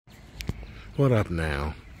What up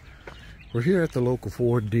now? We're here at the local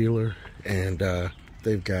Ford dealer, and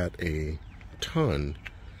they've got a ton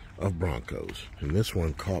of Broncos, and this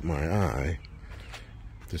one caught my eye.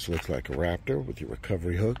 This looks like a Raptor with your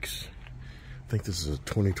recovery hooks. I think this is a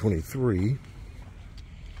 2023.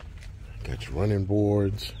 Got your running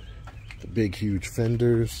boards, the big huge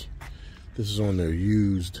fenders. This is on their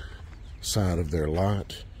used side of their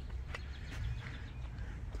lot.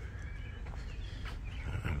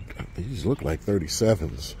 These look like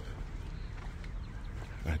 37s.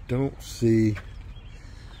 I don't see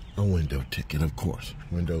a window ticket, of course.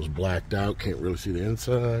 Window's blacked out, can't really see the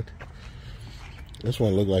inside. This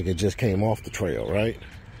one looked like it just came off the trail, right?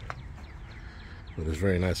 But it's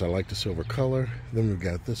very nice. I like the silver color. Then we've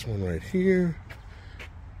got this one right here.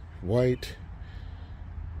 White.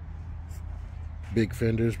 Big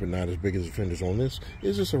fenders, but not as big as the fenders on this.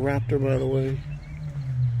 Is this a Raptor, by the way?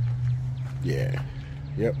 Yeah.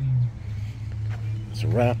 Yep. It's a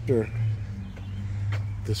Raptor.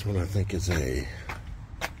 This one I think is a,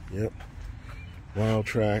 yep,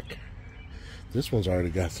 Wildtrak. This one's already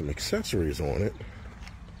got some accessories on it.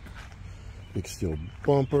 Big steel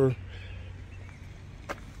bumper.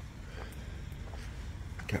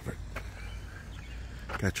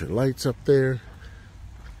 Got your lights up there.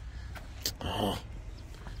 Oh,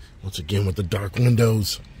 once again with the dark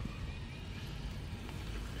windows.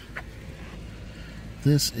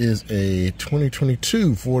 This is a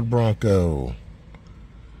 2022 Ford Bronco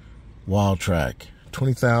Wildtrak,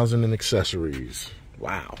 20,000 in accessories.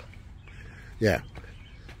 Wow. Yeah.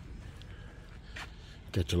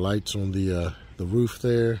 Got your lights on the roof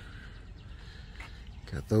there.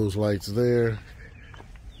 Got those lights there.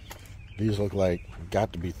 These look like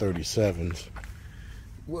got to be 37s.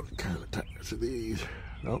 What kind of tires are these?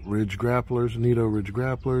 Oh, Ridge grapplers, Nito Ridge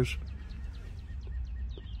grapplers.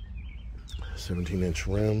 17-inch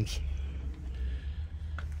rims.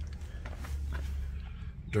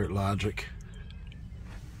 Dirt Logic.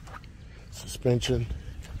 Suspension.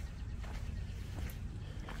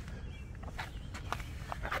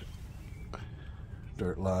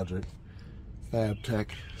 Dirt Logic. Fab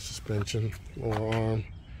Tech suspension. Lower arm.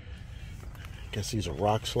 Guess these are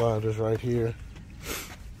rock sliders right here.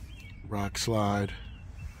 Rock slide.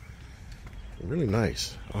 Really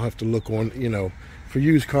nice. I'll have to look on, you know, for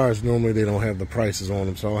used cars, normally they don't have the prices on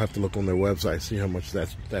them, so I'll have to look on their website, see how much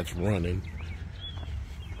that's running.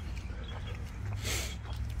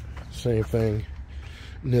 Same thing,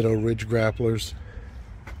 Nito Ridge grapplers.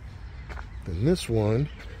 Then this one,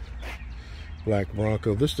 black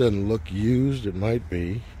Bronco. This doesn't look used, it might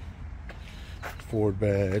be. Ford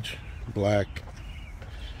badge, black.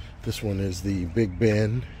 This one is the Big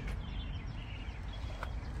Ben.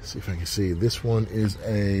 See if I can see. This one is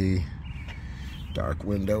a dark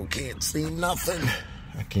window. Can't see nothing.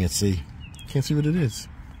 I can't see. Can't see what it is.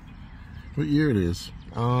 What year it is?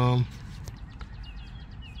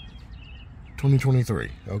 2023.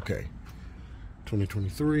 Okay.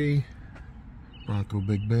 2023. Bronco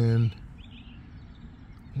Big Ben.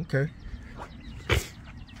 Okay.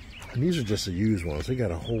 And these are just the used ones. They got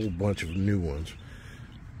a whole bunch of new ones.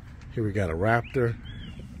 Here we got a Raptor.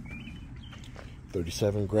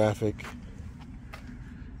 37 graphic.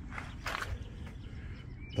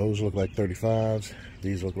 Those look like 35s.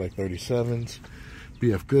 These look like 37s.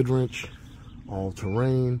 BF Goodwrench. All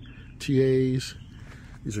terrain. TAs.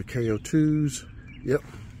 These are KO2s. Yep.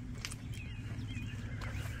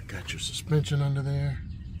 Got your suspension under there.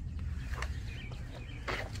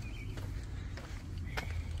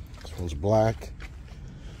 This one's black.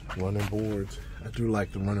 Running boards. I do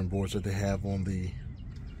like the running boards that they have on the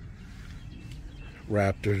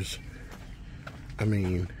Raptors. I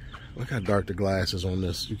mean, look how dark the glass is on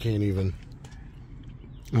this. You can't even,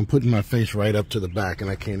 I'm putting my face right up to the back and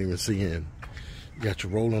I can't even see in. You got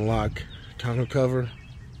your rolling lock tonneau cover.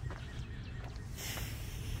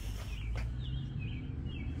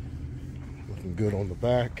 Looking good on the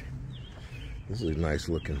back. This is a nice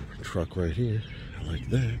looking truck right here. I like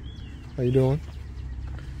that. How you doing?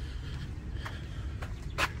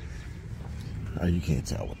 Oh, you can't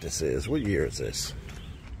tell what this is. What year is this?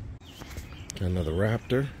 Got another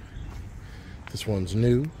Raptor. This one's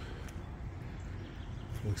new.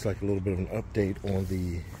 Looks like a little bit of an update on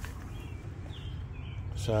the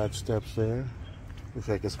side steps there. Looks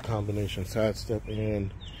like it's a combination side step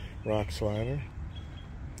and rock slider.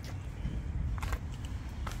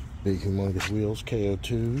 Big humongous wheels,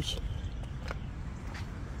 KO2s.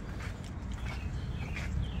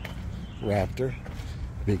 Raptor.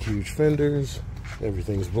 Big huge fenders.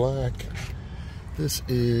 Everything's black. This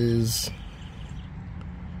is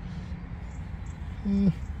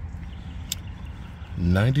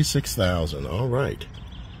 $96,000. All right,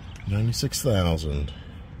 $96,000.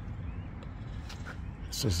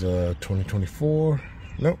 This is 2024.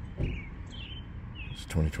 Nope, it's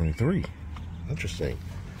 2023. Interesting.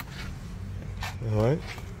 All right,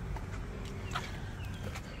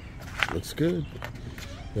 looks good.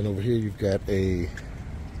 Then over here you've got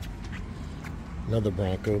another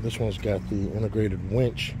Bronco. This one's got the integrated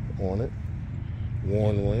winch on it,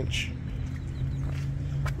 Warn winch.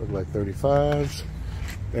 Look like 35s,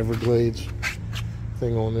 Everglades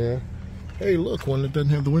thing on there. Hey, look, one that doesn't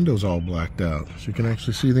have the windows all blacked out, so you can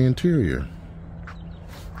actually see the interior.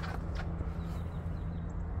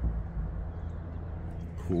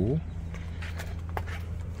 Cool.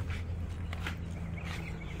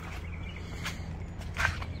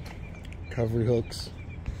 Recovery hooks.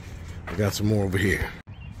 I got some more over here.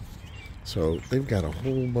 So they've got a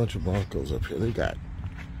whole bunch of Broncos up here. They've got,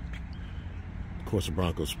 of course, the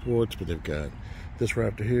Bronco Sports, but they've got this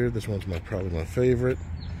Raptor here. This one's probably my favorite.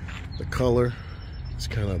 The color, it's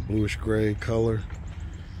kind of bluish gray color.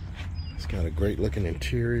 It's got a great looking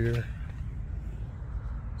interior.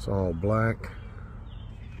 It's all black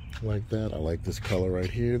like that. I like this color right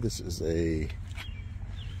here. This is it's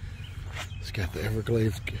got the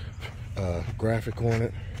Everglades graphic on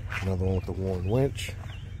it. Another one with the Warn winch,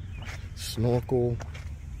 snorkel,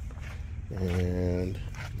 and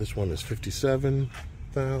this one is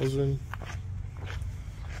 $57,000.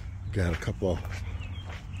 Got a couple of,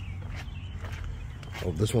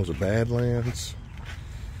 oh, this one's a Badlands.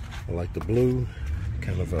 I like the blue,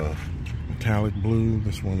 kind of a metallic blue.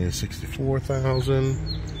 This one is $64,000,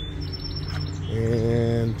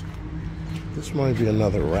 and this might be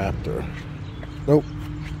another Raptor. Nope.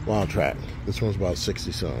 Wildtraks. This one's about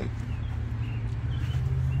 60-some.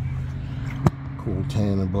 Cool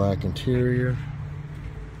tan and black interior.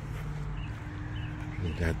 We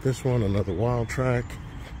got this one, another Wildtraks.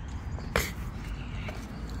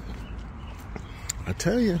 I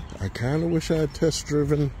tell you, I kind of wish I had test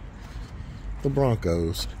driven the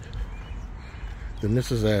Broncos. Then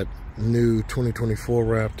this is that new 2024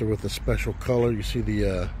 Raptor with a special color. You see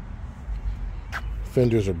the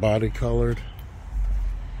fenders are body colored.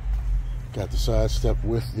 Got the side step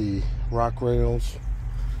with the rock rails.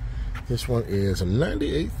 This one is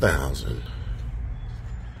 $98,000.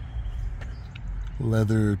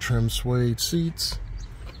 Leather trim suede seats.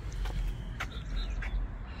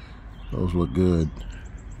 Those look good.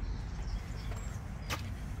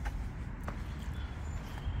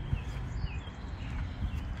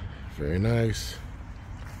 Very nice.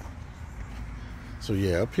 So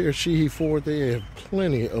yeah, up here at Sheehy Ford, they have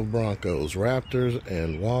plenty of Broncos, Raptors,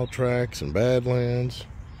 and Wildtraks, and Badlands.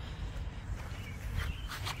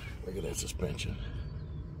 Look at that suspension.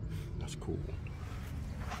 That's cool.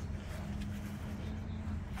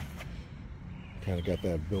 Kind of got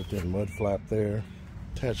that built-in mud flap there,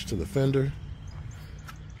 attached to the fender.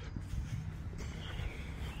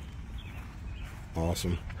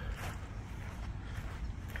 Awesome.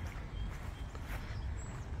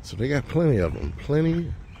 So they got plenty of them,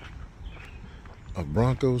 plenty of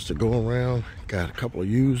Broncos to go around. Got a couple of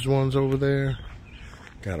used ones over there.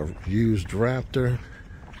 Got a used Raptor.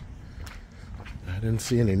 I didn't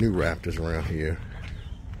see any new Raptors around here.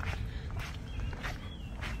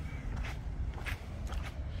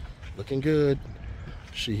 Looking good.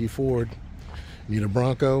 Sheehy Ford. Need a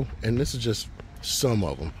Bronco, and this is just some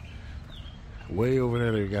of them. Way over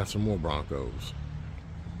there, they got some more Broncos.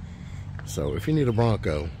 So if you need a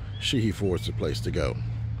Bronco, Sheehy Ford's the place to go.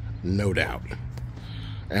 No doubt.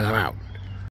 And I'm out.